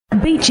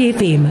Beach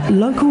FM,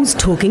 locals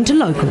talking to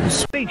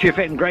locals. Beach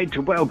FM, great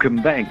to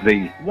welcome back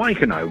the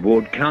Waikanae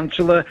Ward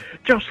Councilor,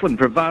 Jocelyn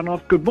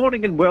Prvanov. Good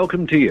morning and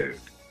welcome to you.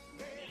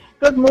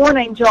 Good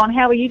morning, John.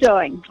 How are you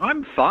doing?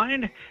 I'm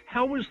fine.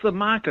 How was the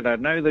market? I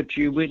know that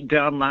you went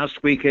down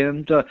last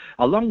weekend,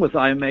 along with,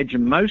 I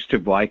imagine, most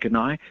of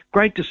Waikanae.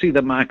 Great to see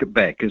the market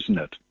back, isn't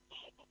it?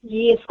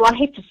 Yes, well, I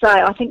have to say,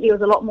 I think there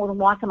was a lot more than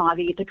Waikanae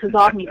there because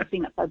I've never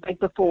seen it so big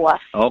before.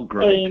 Oh,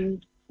 great.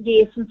 And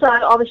yes, and so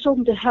I was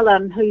talking to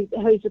Helen, who's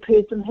the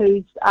person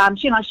who's,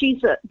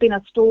 she's been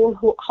a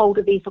stall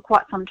holder there for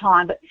quite some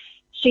time, but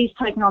she's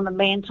taken on the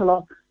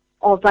mantle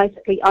of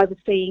basically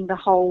overseeing the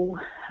whole,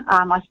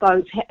 I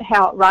suppose,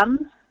 how it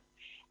runs.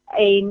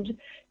 And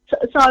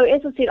so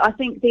as I said, I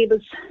think there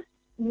was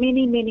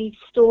many more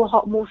stall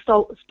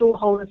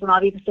holders than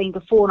I've ever seen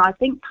before, and I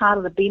think part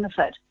of the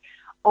benefit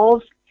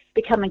of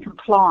becoming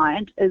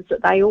compliant is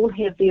that they all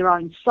have their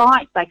own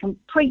site. They can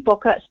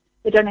pre-book it.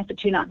 They don't have to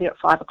turn up there at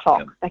 5 o'clock.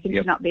 Yep. They can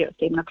turn up there at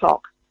 7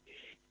 o'clock.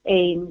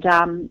 And,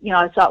 so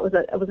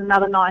it was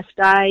another nice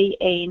day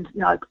and,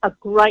 a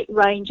great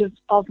range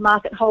of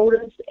market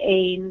holders.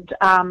 And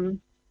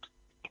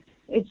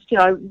it's,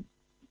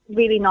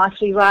 really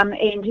nicely run.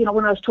 And,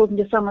 when I was talking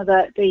to some of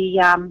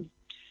the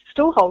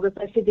stall holders,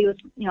 they said there was,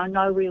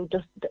 no real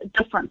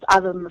difference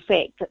other than the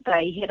fact that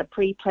they had a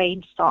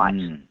pre-planned site.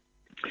 Mm.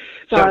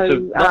 So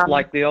it's not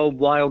like the old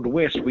Wild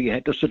West where you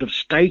had to sort of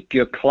stake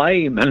your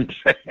claim and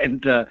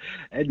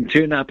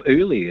turn up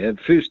early,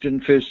 first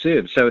in, first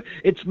served. So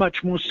it's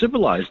much more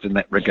civilised in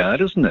that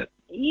regard, isn't it?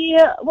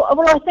 Yeah,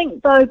 well, I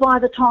think, though, by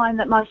the time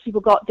that most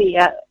people got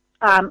there,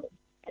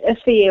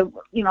 if there,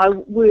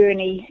 were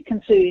any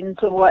concerns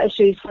or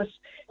issues with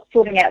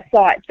sorting out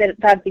sites, that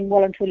they'd been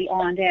well and truly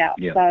ironed out.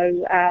 Yep.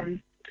 So,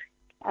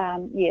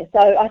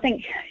 so I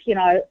think,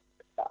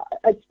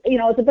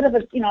 it's a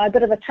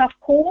bit of a tough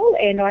call,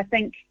 and I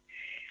think,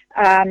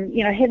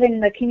 having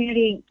the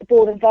community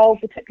board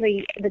involved,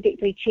 particularly the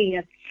deputy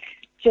chair,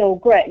 Jill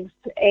Griggs,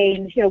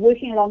 and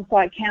working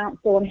alongside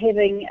council and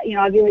having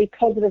a very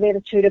positive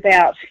attitude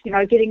about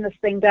getting this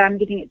thing done,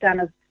 getting it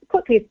done as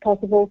quickly as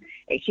possible,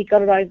 actually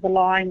got it over the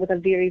line with a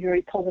very,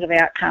 very positive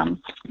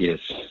outcome. Yes,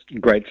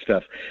 great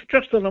stuff.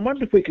 Justin, I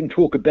wonder if we can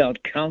talk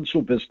about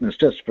council business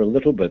just for a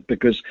little bit,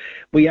 because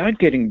we are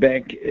getting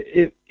back,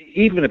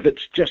 even if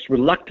it's just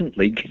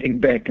reluctantly getting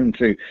back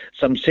into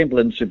some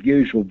semblance of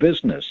usual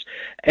business.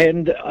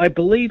 And I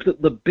believe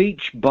that the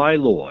beach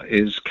bylaw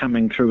is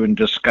coming through in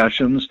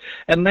discussions,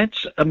 and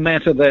that's a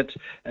matter that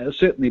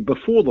certainly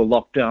before the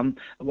lockdown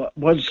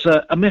was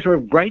a matter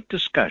of great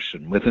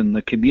discussion within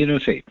the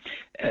community.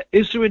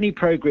 Is there any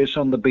progress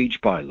on the beach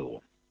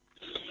bylaw?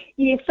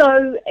 Yeah,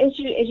 so as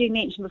you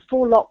mentioned,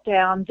 before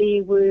lockdown,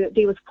 there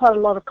was quite a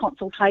lot of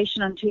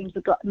consultation in terms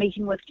of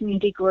meeting with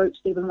community groups.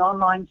 There was an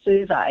online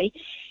survey,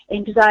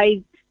 and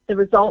today the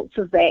results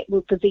of that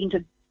were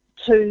presented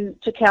to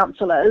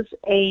councillors,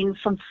 and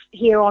from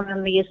here on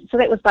in there, so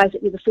that was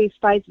basically the first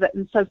phase of it,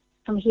 and so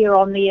from here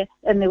on there,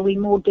 and there will be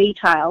more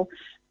detail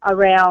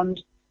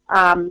around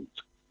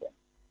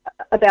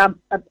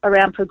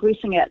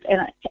progressing it,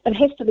 and it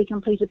has to be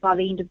completed by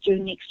the end of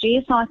June next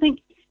year. So I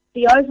think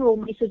the overall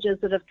messages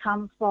that have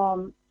come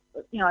from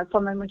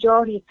the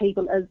majority of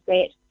people is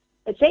that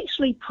it's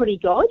actually pretty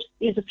good.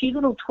 There's a few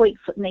little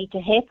tweaks that need to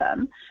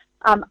happen,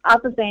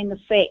 other than the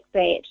fact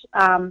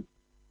that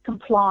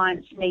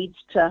compliance needs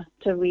to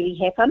really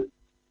happen.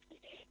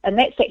 And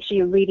that's actually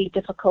a really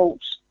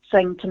difficult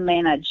thing to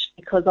manage,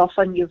 because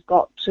often you've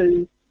got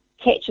to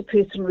catch a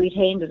person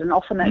red-handed, and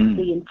often it's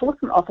the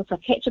enforcement officer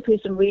catch a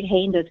person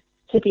red-handed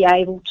to be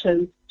able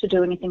to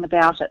do anything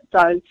about it.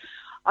 So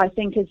I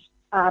think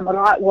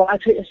I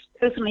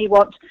personally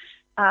want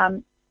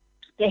to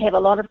have a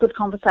lot of good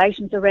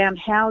conversations around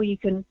how you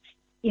can,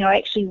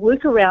 actually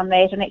work around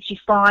that and actually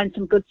find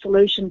some good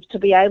solutions to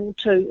be able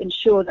to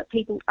ensure that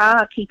people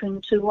are keeping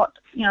to what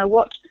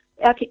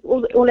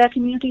all our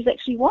communities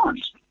actually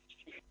want.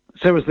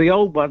 So is the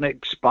old one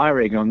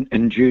expiring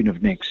in June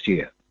of next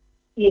year?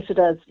 Yes, it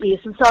is. Yes,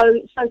 and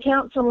so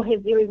council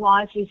have very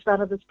wisely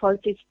started this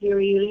process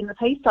very early in the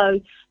piece. So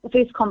the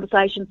first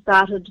conversation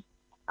started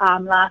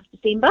last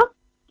December,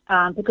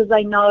 because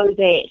they know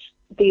that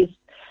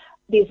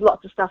there's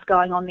lots of stuff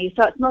going on there.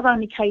 So it's not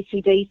only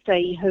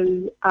KCDC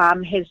who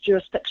has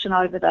jurisdiction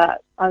over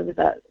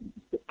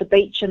the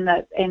beach and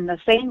the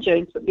sand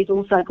dunes, but there's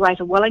also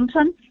Greater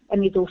Wellington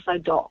and there's also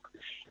DOC.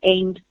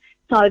 And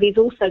so there's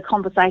also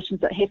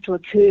conversations that have to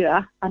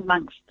occur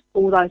amongst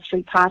all those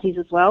three parties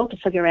as well to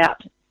figure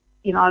out,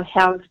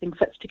 how everything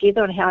fits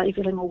together and how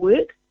everything will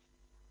work.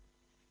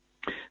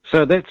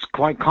 So that's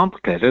quite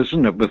complicated,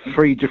 isn't it, with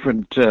three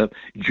different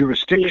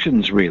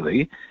jurisdictions, yes.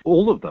 Really.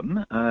 All of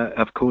them,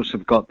 of course,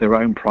 have got their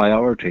own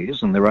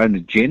priorities and their own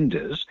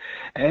agendas,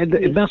 and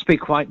yes. It must be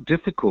quite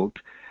difficult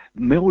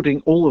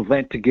melding all of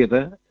that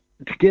together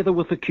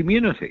with the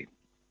community.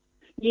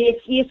 Yes.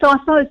 So I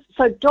suppose,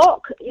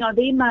 DOC,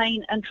 their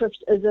main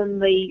interest is in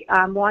the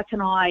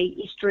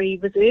Waikanae Estuary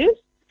Reserve,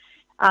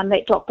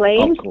 that DOC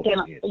land, course, down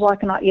at yes.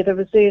 Waikanae, the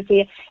reserve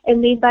there.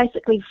 And then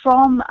basically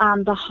from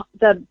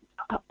the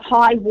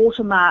high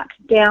water mark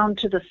down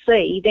to the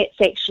sea, that's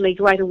actually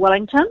Greater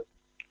Wellington.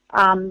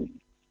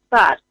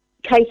 But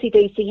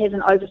KCDC has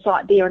an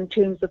oversight there in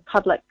terms of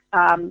public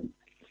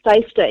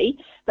safety.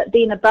 But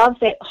then above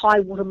that high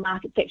water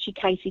mark, it's actually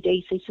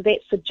KCDC, so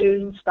that's the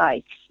dune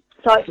space.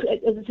 So, as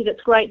I said,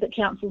 it's great that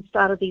council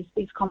started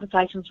these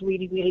conversations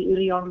really, really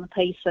early on in the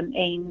piece,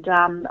 and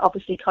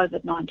obviously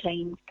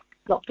COVID-19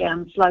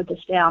 lockdown slowed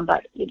this down,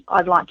 but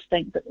I'd like to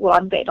think that, well,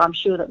 in fact, I'm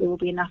sure that there will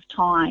be enough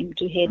time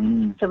to have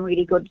some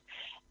really good,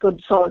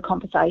 solid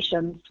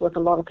conversations with a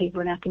lot of people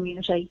in our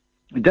community.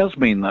 It does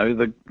mean, though,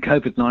 that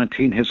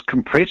COVID-19 has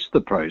compressed the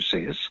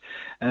process,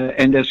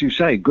 and as you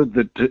say, good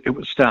that it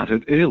was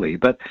started early.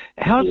 But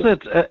how's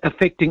it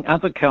affecting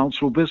other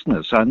council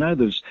business? I know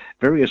there's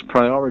various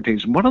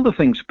priorities. One of the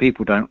things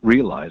people don't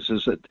realise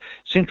is that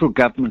central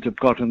government have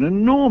got an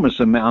enormous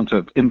amount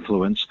of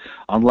influence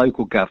on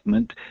local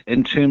government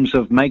in terms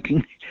of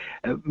making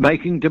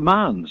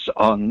demands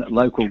on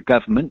local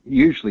government.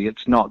 Usually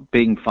it's not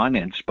being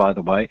financed, by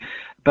the way,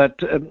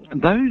 but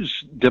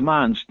those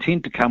demands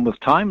tend to come with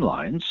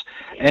timelines,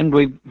 and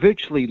we've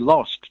virtually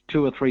lost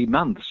 2 or 3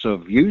 months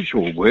of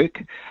usual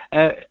work.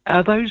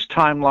 Are those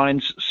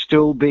timelines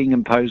still being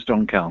imposed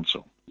on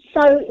council?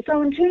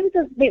 So in terms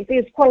of,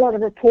 there's quite a lot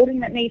of reporting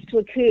that needs to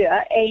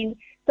occur, and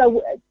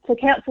so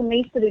council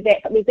needs to do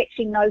that, but there's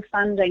actually no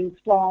funding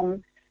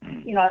from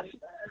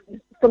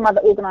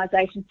other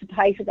organisations to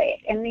pay for that.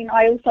 And then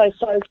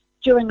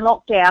during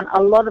lockdown,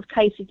 a lot of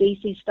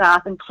KCDC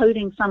staff,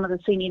 including some of the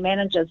senior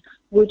managers,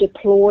 were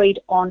deployed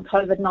on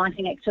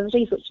COVID-19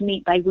 activities, which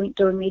meant they weren't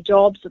doing their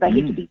jobs, so they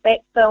had to be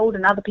backfilled,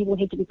 and other people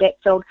had to be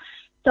backfilled.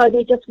 So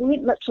there just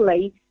weren't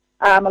literally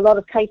a lot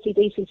of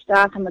KCDC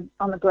staff on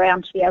the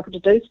ground to be able to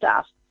do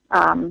stuff.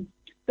 So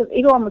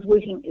everyone was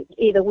working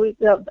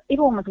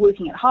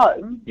at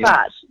home,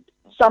 but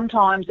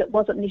sometimes it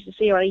wasn't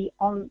necessarily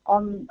on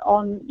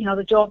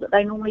the job that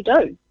they normally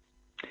do.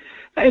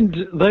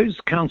 And those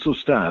council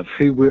staff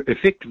who were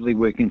effectively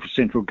working for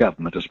central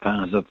government as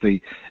part of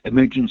the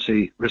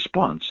emergency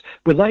response,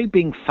 were they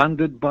being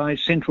funded by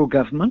central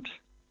government?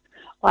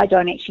 I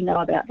don't actually know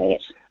about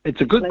that.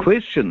 It's a good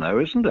question, though,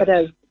 isn't it?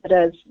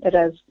 It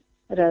is.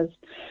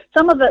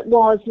 Some of it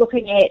was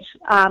looking at,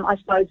 I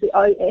suppose,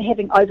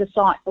 having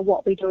oversight for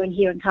what we're doing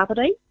here in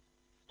Kapiti.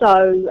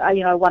 So,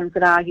 one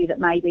could argue that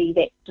maybe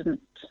that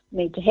didn't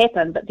need to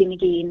happen, but then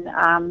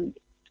again,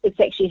 it's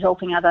actually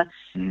helping other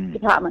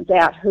departments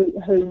out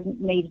who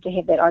needed to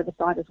have that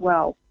oversight as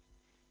well.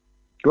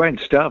 Great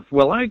stuff.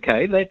 Well,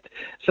 okay.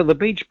 So the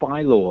beach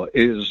bylaw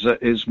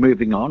is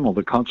moving on, or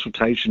the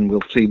consultation.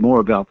 We'll see more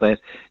about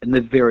that in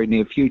the very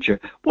near future.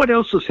 What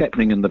else is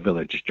happening in the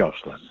village,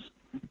 Jocelyn?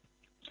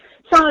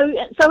 So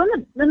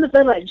in the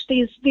village,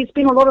 there's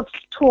been a lot of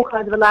talk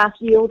over the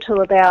last year or two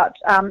about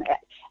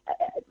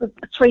the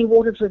Three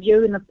Waters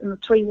review and the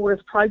Three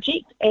Waters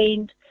project,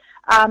 and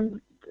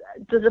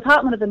the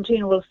Department of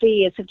Internal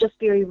Affairs have just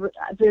very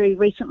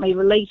recently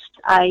released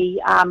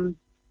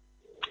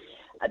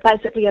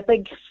basically a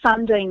big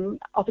funding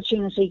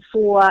opportunity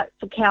for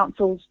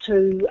councils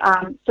to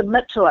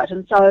submit to it.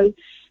 And so,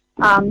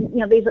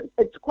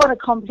 it's quite a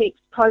complex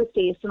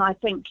process, and I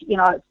think,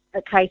 it's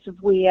a case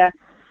of where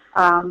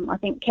I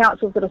think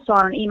councils got to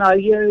sign an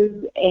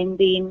MOU, and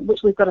then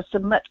which we've got to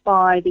submit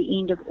by the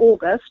end of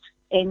August,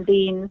 and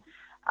then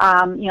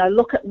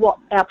look at what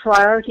our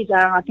priorities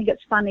are. And I think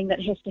it's funding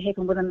that has to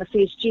happen within the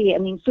first year,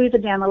 and then further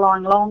down the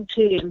line, long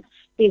term,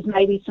 there's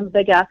maybe some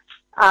bigger,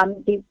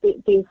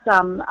 there's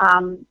some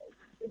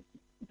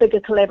bigger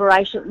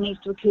collaboration that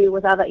needs to occur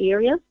with other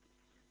areas.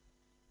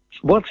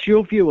 What's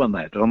your view on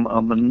that,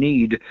 on the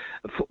need,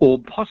 or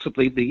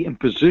possibly the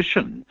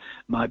imposition,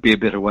 might be a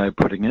better way of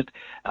putting it,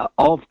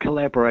 of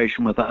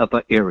collaboration with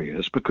other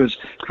areas? Because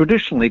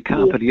traditionally,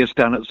 Kapiti has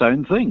done its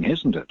own thing,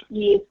 hasn't it?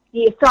 Yes.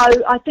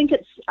 So I think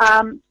it's,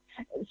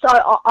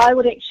 I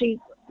would actually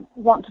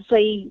want to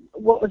see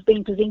what was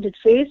being presented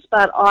first,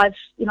 but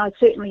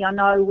certainly I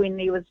know when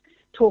there was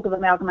talk of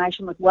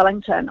amalgamation with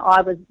Wellington, I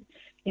was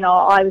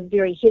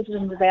very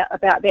hesitant about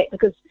that,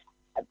 because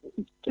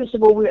first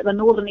of all, we're at the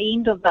northern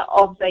end of the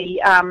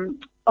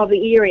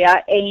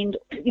area, and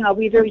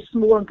we're very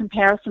small in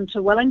comparison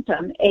to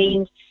Wellington,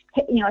 and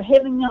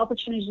having the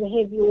opportunity to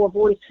have your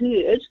voice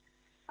heard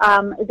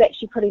is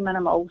actually pretty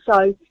minimal.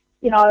 So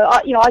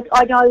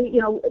I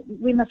know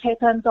when this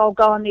happens, I'll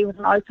go in there with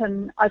an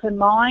open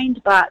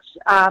mind, but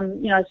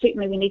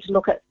certainly we need to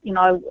look at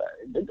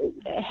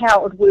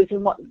how it would work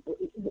and what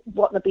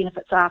the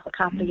benefits are for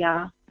Kapiti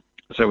are.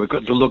 So we've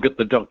got to look at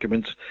the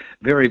documents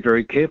very,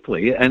 very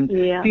carefully. And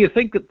do you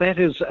think that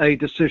is a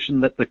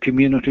decision that the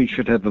community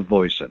should have a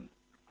voice in?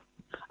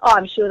 Oh,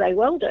 I'm sure they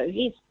will do.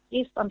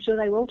 Yes, I'm sure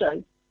they will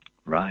do.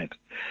 Right.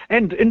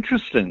 And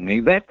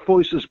interestingly, that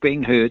voice is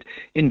being heard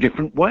in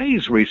different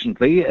ways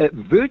recently,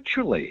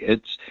 virtually.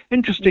 It's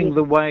interesting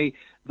the way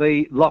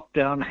the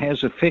lockdown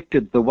has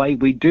affected the way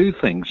we do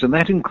things, and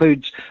that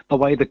includes the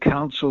way the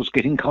council's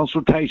getting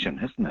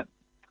consultation, isn't it?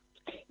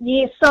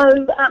 Yeah,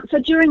 so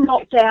during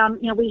lockdown,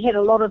 we had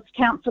a lot of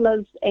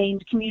councillors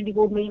and community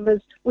board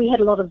members. We had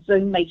a lot of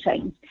Zoom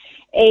meetings,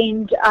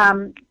 and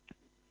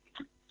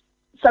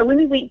so when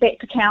we went back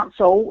to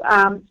council,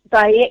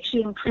 they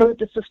actually improved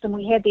the system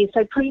we had there.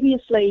 So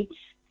previously,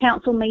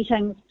 council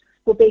meetings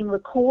were being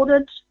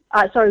recorded.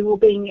 Were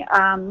being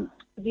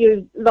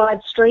viewed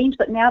live streamed,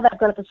 but now they've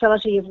got a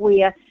facility of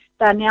where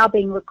they're now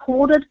being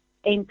recorded.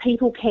 And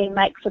people can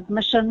make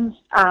submissions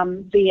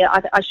via,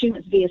 I assume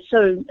it's via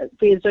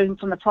Zoom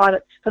from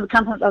the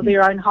comfort of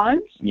their own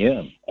homes.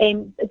 Yeah.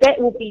 And that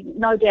will be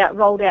no doubt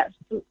rolled out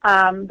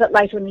a bit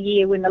later in the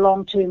year when the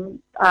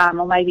long-term,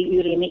 or maybe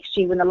earlier next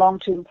year when the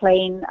long-term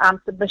plan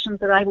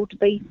submissions are able to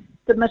be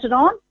submitted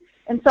on.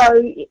 And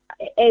so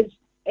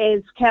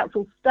as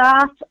council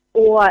staff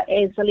or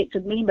as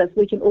elected members,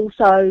 we can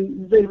also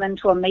Zoom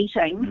into a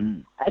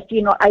meeting if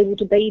you're not able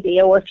to be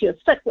there, or if you're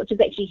sick, which has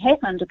actually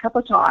happened a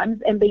couple of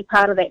times, and be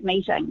part of that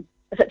meeting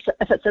if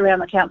it's around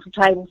the council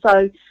table.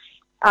 So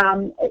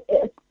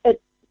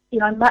it's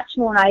much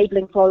more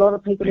enabling for a lot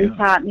of people who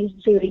can't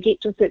necessarily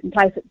get to a certain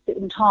place at a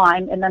certain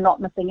time, and they're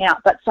not missing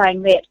out. But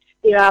saying that,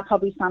 there are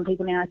probably some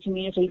people in our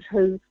communities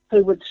who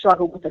would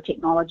struggle with the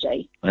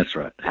technology. That's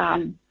right.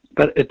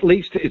 But at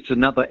least it's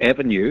another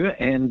avenue,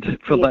 and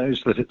for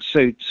those that it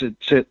suits, it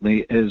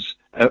certainly is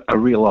a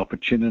real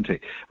opportunity.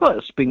 Well,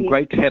 it's been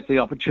great to have the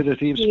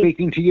opportunity of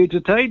speaking to you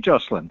today,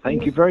 Jocelyn.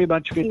 Thank you very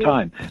much for your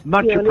time.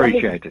 Much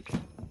appreciated.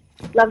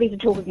 Lovely to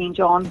talk again,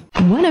 John.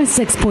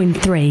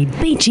 106.3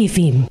 Beach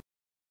FM.